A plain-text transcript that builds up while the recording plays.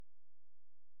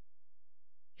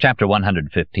Chapter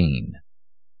 115.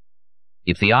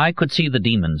 If the eye could see the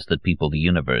demons that people the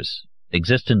universe,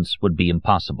 existence would be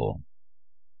impossible.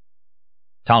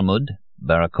 Talmud,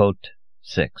 Barakot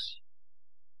 6.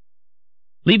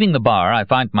 Leaving the bar, I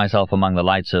find myself among the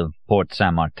lights of Porte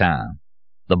Saint-Martin.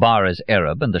 The bar is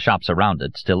Arab, and the shops around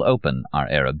it, still open, are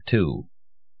Arab too.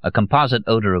 A composite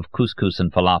odor of couscous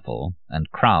and falafel, and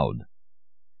crowd.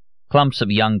 Clumps of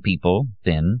young people,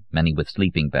 thin, many with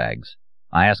sleeping bags.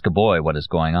 I ask a boy what is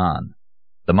going on.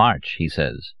 The march, he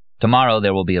says. Tomorrow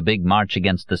there will be a big march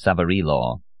against the Savary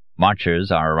law.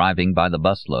 Marchers are arriving by the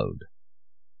busload.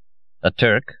 A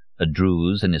Turk, a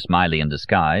Druze in Ismailian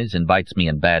disguise, invites me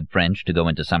in bad French to go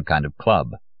into some kind of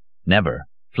club. Never.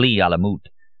 Flee à la moute.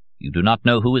 You do not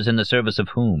know who is in the service of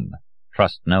whom.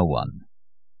 Trust no one.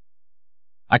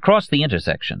 I cross the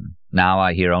intersection. Now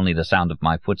I hear only the sound of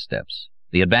my footsteps.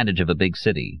 The advantage of a big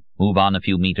city. Move on a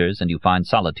few meters and you find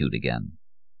solitude again.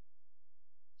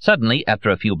 Suddenly,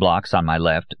 after a few blocks on my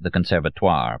left, the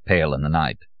Conservatoire, pale in the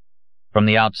night. From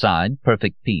the outside,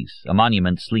 perfect peace, a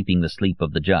monument sleeping the sleep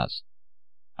of the just.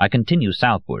 I continue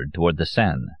southward toward the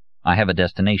Seine. I have a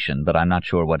destination, but I'm not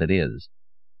sure what it is.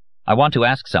 I want to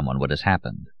ask someone what has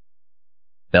happened.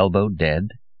 Belbo dead?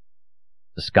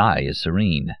 The sky is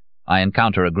serene. I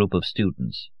encounter a group of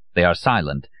students. They are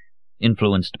silent,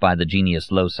 influenced by the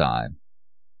genius loci.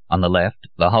 On the left,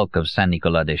 the hulk of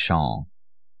Saint-Nicolas-des-Champs.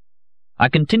 I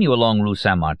continue along Rue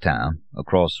Saint-Martin,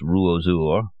 across Rue aux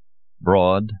Ours,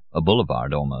 broad, a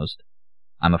boulevard almost.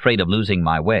 I'm afraid of losing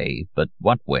my way, but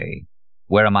what way?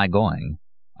 Where am I going?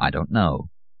 I don't know.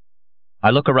 I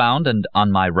look around, and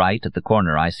on my right at the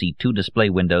corner I see two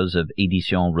display windows of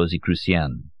Édition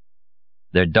Rosicrucienne.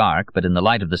 They're dark, but in the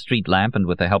light of the street lamp and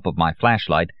with the help of my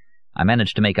flashlight, I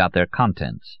manage to make out their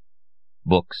contents.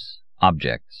 Books,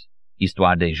 objects,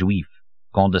 Histoire des Juifs,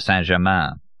 Comte de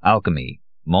Saint-Germain, Alchemy,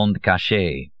 Monde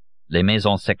Caché, Les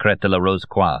Maisons Secrètes de la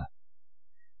Rose-Croix,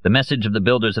 the message of the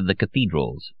builders of the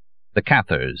cathedrals, the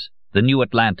Cathars, the New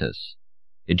Atlantis,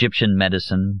 Egyptian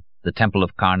medicine, the Temple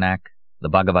of Karnak, the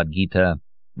Bhagavad Gita,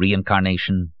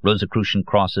 reincarnation, Rosicrucian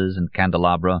crosses and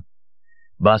candelabra,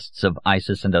 busts of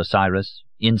Isis and Osiris,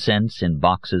 incense in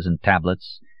boxes and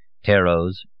tablets,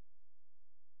 tarots,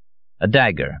 a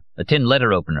dagger, a tin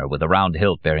letter opener with a round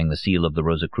hilt bearing the seal of the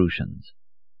Rosicrucians.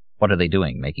 What are they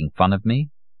doing, making fun of me?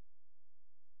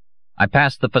 I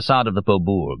pass the façade of the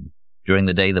Faubourg. During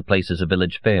the day the place is a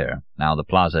village fair. Now the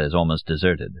plaza is almost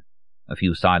deserted. A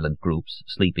few silent groups,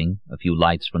 sleeping, a few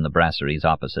lights from the brasseries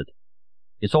opposite.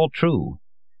 It's all true.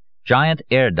 Giant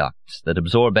air ducts that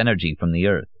absorb energy from the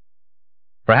earth.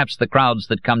 Perhaps the crowds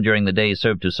that come during the day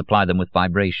serve to supply them with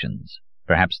vibrations.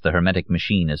 Perhaps the hermetic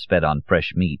machine is fed on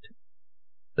fresh meat.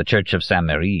 The Church of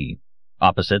Saint-Merry.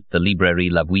 Opposite, the Librairie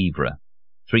La Vouivre.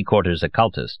 3/4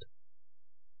 occultist.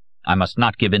 I must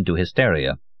not give in to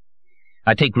hysteria.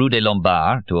 I take Rue des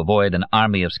Lombards to avoid an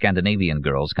army of Scandinavian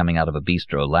girls coming out of a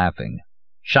bistro laughing.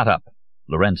 Shut up.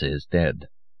 Lorenza is dead.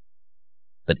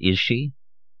 But is she?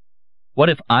 What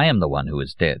if I am the one who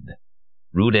is dead?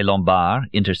 Rue des Lombards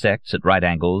intersects at right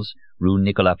angles Rue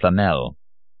Nicolas Flamel,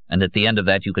 and at the end of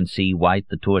that you can see white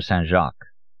the Tour Saint-Jacques.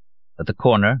 At the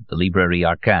corner, the Librairie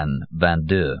Arcane,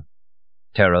 22,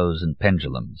 tarots and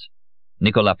pendulums.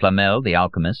 Nicolas Flamel, the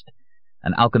alchemist,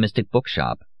 an alchemistic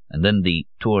bookshop, and then the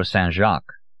Tour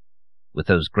Saint-Jacques, with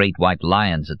those great white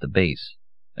lions at the base,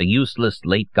 a useless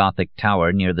late Gothic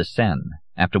tower near the Seine,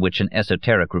 after which an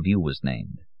esoteric review was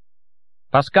named.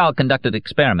 Pascal conducted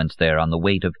experiments there on the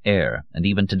weight of air, and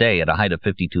even today, at a height of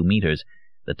 52 meters,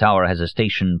 the tower has a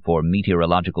station for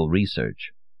meteorological research.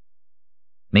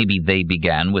 Maybe they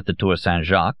began with the Tour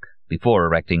Saint-Jacques before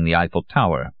erecting the Eiffel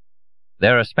Tower.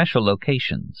 There are special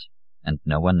locations, and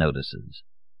no one notices.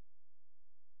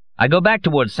 I go back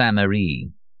towards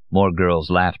Saint-Merry. More girls'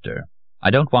 laughter.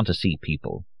 I don't want to see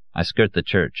people. I skirt the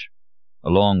church.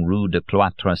 Along Rue de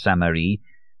Cloître Saint-Merry,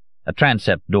 a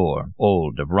transept door,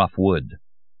 old, of rough wood.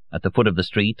 At the foot of the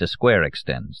street, a square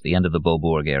extends, the end of the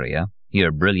Beaubourg area,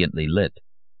 here brilliantly lit.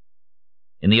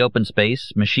 In the open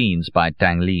space, machines by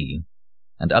Tinguely,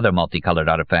 and other multicolored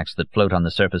artifacts that float on the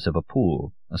surface of a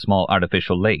pool, a small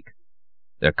artificial lake,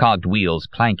 their cogged wheels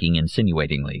clanking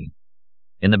insinuatingly.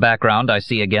 In the background I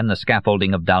see again the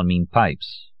scaffolding of Dalmine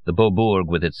pipes, the Beaubourg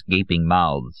with its gaping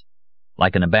mouths,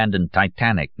 like an abandoned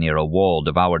Titanic near a wall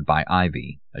devoured by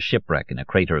ivy, a shipwreck in a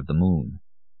crater of the moon.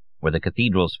 Where the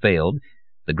cathedrals failed,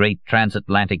 the great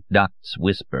transatlantic ducts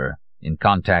whisper, in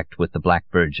contact with the Black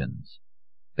Virgins.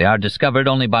 They are discovered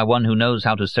only by one who knows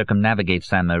how to circumnavigate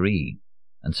Saint-Merry,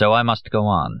 and so I must go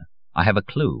on. I have a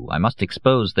clue. I must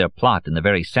expose their plot in the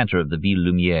very center of the Ville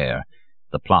Lumière,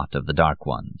 the plot of the Dark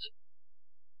Ones.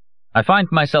 I find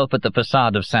myself at the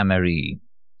façade of Saint-Merry.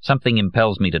 Something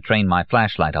impels me to train my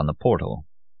flashlight on the portal,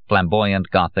 flamboyant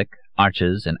Gothic,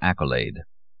 arches and accolade.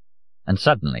 And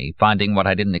suddenly, finding what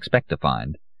I didn't expect to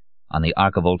find, on the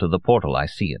archivolt of the portal I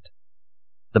see it.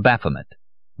 The Baphomet,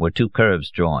 where two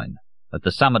curves join. At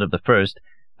the summit of the first,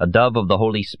 a dove of the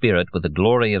Holy Spirit with a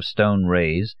glory of stone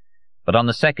rays, but on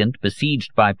the second,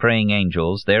 besieged by praying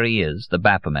angels, there he is, the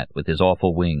Baphomet with his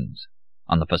awful wings,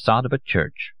 on the façade of a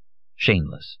church,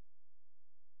 shameless.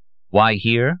 Why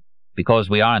here? Because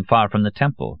we aren't far from the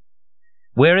temple.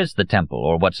 Where is the temple,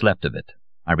 or what's left of it?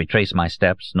 I retrace my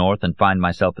steps north and find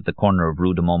myself at the corner of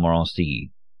Rue de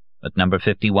Montmorency. At number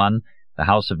 51, the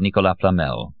house of Nicolas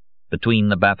Flamel, between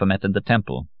the Baphomet and the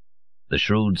temple. The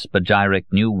shrewd spagyric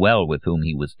knew well with whom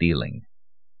he was dealing.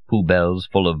 Poubelles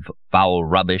full of foul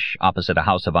rubbish opposite a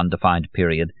house of undefined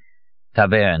period.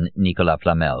 Taverne Nicolas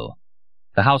Flamel.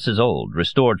 The house is old,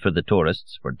 restored for the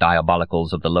tourists, for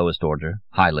diabolicals of the lowest order,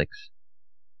 high-licks.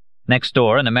 Next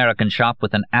door, an American shop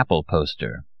with an Apple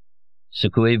poster.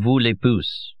 Secouez-vous les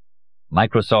pouces.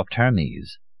 Microsoft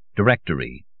Hermes.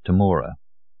 Directory. Tamura.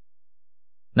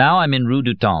 Now I'm in Rue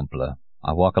du Temple.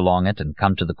 I walk along it and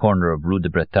come to the corner of Rue de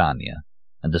Bretagne,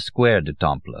 and the Square du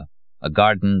Temple, a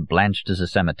garden blanched as a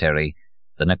cemetery,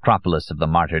 the necropolis of the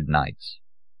martyred knights.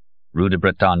 Rue de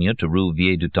Bretagne to Rue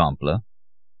Vieille du Temple.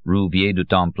 Rue Vieille du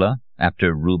Temple,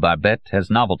 after Rue Barbette,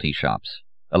 has novelty shops,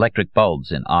 electric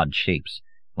bulbs in odd shapes,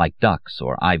 like ducks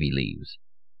or ivy leaves.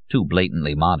 Too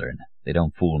blatantly modern. They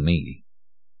don't fool me.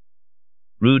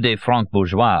 Rue des Francs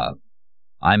Bourgeois.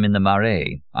 I'm in the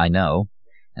Marais, I know,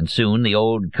 and soon the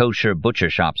old kosher butcher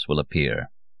shops will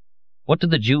appear. What do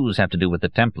the Jews have to do with the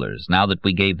Templars, now that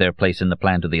we gave their place in the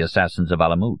plan to the assassins of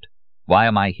Alamut? Why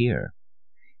am I here?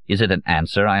 Is it an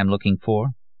answer I am looking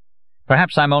for?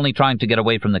 Perhaps I'm only trying to get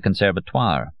away from the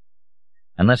Conservatoire.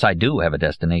 Unless I do have a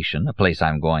destination, a place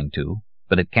I'm going to,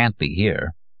 but it can't be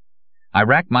here. I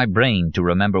rack my brain to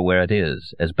remember where it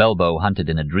is, as Belbo hunted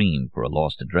in a dream for a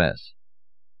lost address.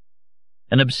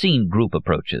 An obscene group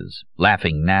approaches.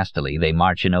 Laughing nastily, they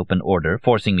march in open order,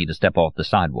 forcing me to step off the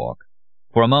sidewalk.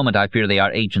 For a moment I fear they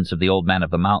are agents of the Old Man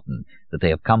of the Mountain, that they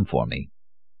have come for me.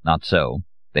 Not so.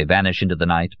 They vanish into the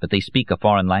night, but they speak a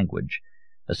foreign language,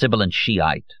 a sibilant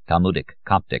Shiite, Talmudic,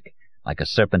 Coptic, like a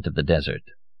serpent of the desert.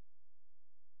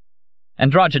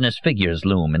 Androgynous figures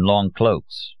loom in long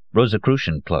cloaks,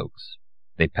 Rosicrucian cloaks.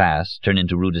 They pass, turn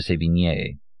into Rue de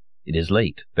Sévigné. It is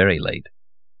late, very late.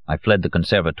 I fled the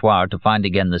Conservatoire to find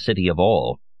again the City of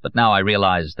All, but now I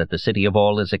realize that the City of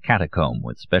All is a catacomb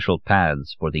with special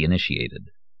paths for the initiated.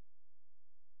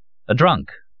 A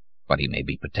drunk, but he may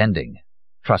be pretending.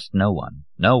 Trust no one,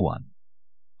 no one.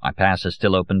 I pass a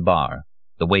still-open bar.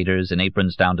 The waiters, in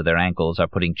aprons down to their ankles, are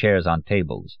putting chairs on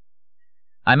tables.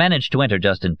 I manage to enter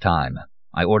just in time.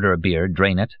 I order a beer,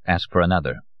 drain it, ask for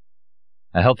another.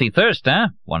 "A healthy thirst, eh?"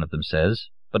 one of them says,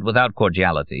 but without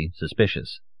cordiality,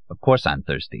 suspicious. Of course I'm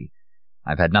thirsty.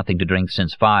 I've had nothing to drink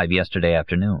since 5 yesterday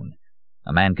afternoon.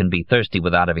 A man can be thirsty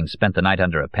without having spent the night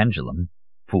under a pendulum.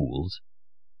 Fools.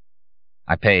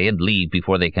 I pay and leave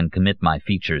before they can commit my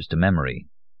features to memory.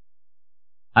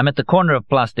 I'm at the corner of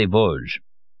Place des Vosges.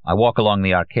 I walk along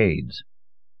the arcades.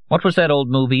 What was that old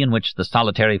movie in which the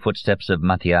solitary footsteps of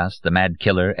Matthias, the mad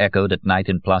killer, echoed at night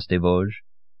in Place des Vosges?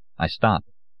 I stop.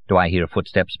 Do I hear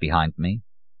footsteps behind me?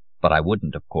 But I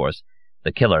wouldn't, of course.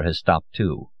 The killer has stopped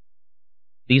too.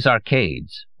 These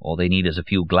arcades, all they need is a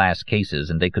few glass cases,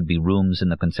 and they could be rooms in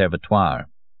the Conservatoire.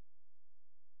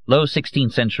 Low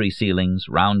 16th-century ceilings,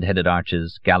 round-headed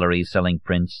arches, galleries selling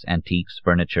prints, antiques,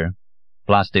 furniture.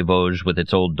 Place des Vosges with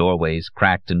its old doorways,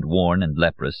 cracked and worn and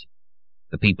leprous.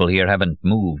 The people here haven't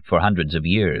moved for hundreds of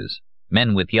years.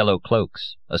 Men with yellow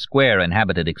cloaks, a square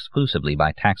inhabited exclusively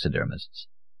by taxidermists.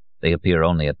 They appear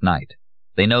only at night.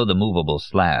 They know the movable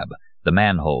slab, the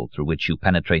manhole through which you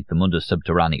penetrate the mundus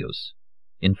subterraneus.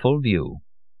 In full view.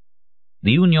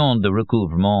 The Union de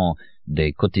Recouvrement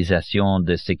des Cotisations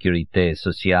de Sécurité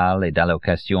Sociale et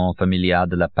d'Allocation Familiale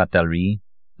de la Patrie,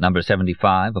 number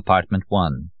 75, apartment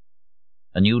 1.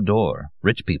 A new door.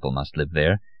 Rich people must live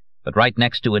there, but right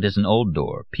next to it is an old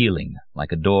door, peeling,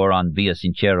 like a door on Via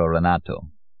Sincero Renato.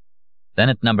 Then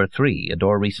at number 3, a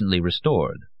door recently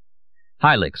restored.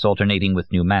 Hylix alternating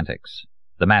with pneumatics,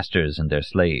 the masters and their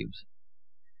slaves.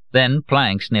 Then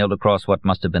planks nailed across what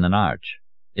must have been an arch.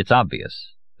 It's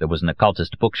obvious. There was an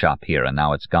occultist bookshop here, and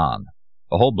now it's gone.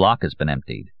 A whole block has been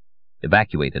emptied,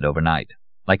 evacuated overnight,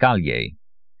 like Allier.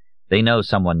 They know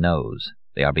someone knows.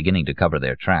 They are beginning to cover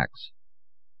their tracks.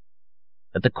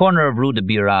 At the corner of Rue de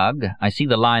Birague, I see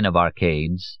the line of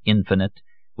arcades, infinite,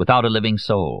 without a living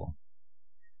soul.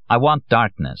 I want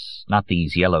darkness, not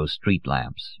these yellow street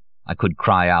lamps. I could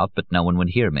cry out, but no one would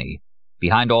hear me.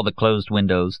 Behind all the closed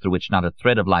windows, through which not a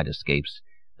thread of light escapes,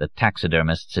 the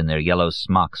taxidermists in their yellow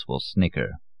smocks will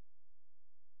snicker.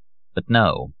 But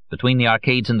no, between the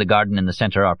arcades and the garden in the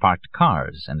center are parked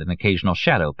cars, and an occasional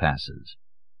shadow passes.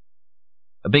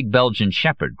 A big Belgian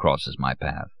shepherd crosses my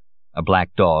path, a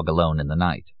black dog alone in the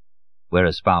night. Where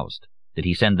is Faust? Did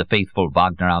he send the faithful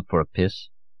Wagner out for a piss?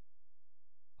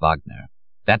 Wagner.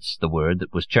 That's the word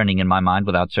that was churning in my mind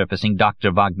without surfacing.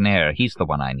 Dr. Wagner. He's the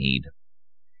one I need.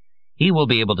 He will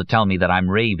be able to tell me that I'm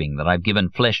raving, that I've given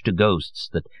flesh to ghosts,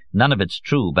 that none of it's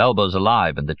true, Belbo's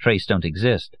alive, and the trace don't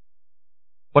exist.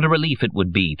 What a relief it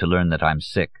would be to learn that I'm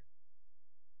sick.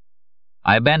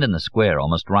 I abandon the square,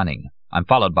 almost running. I'm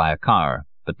followed by a car,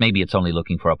 but maybe it's only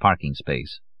looking for a parking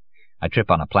space. I trip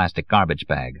on a plastic garbage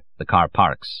bag. The car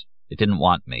parks. It didn't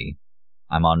want me.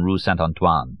 I'm on Rue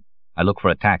Saint-Antoine. I look for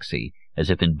a taxi. As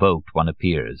if invoked, one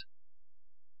appears.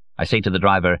 I say to the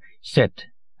driver, "Sept,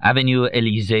 Avenue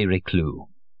Élysée Reclus."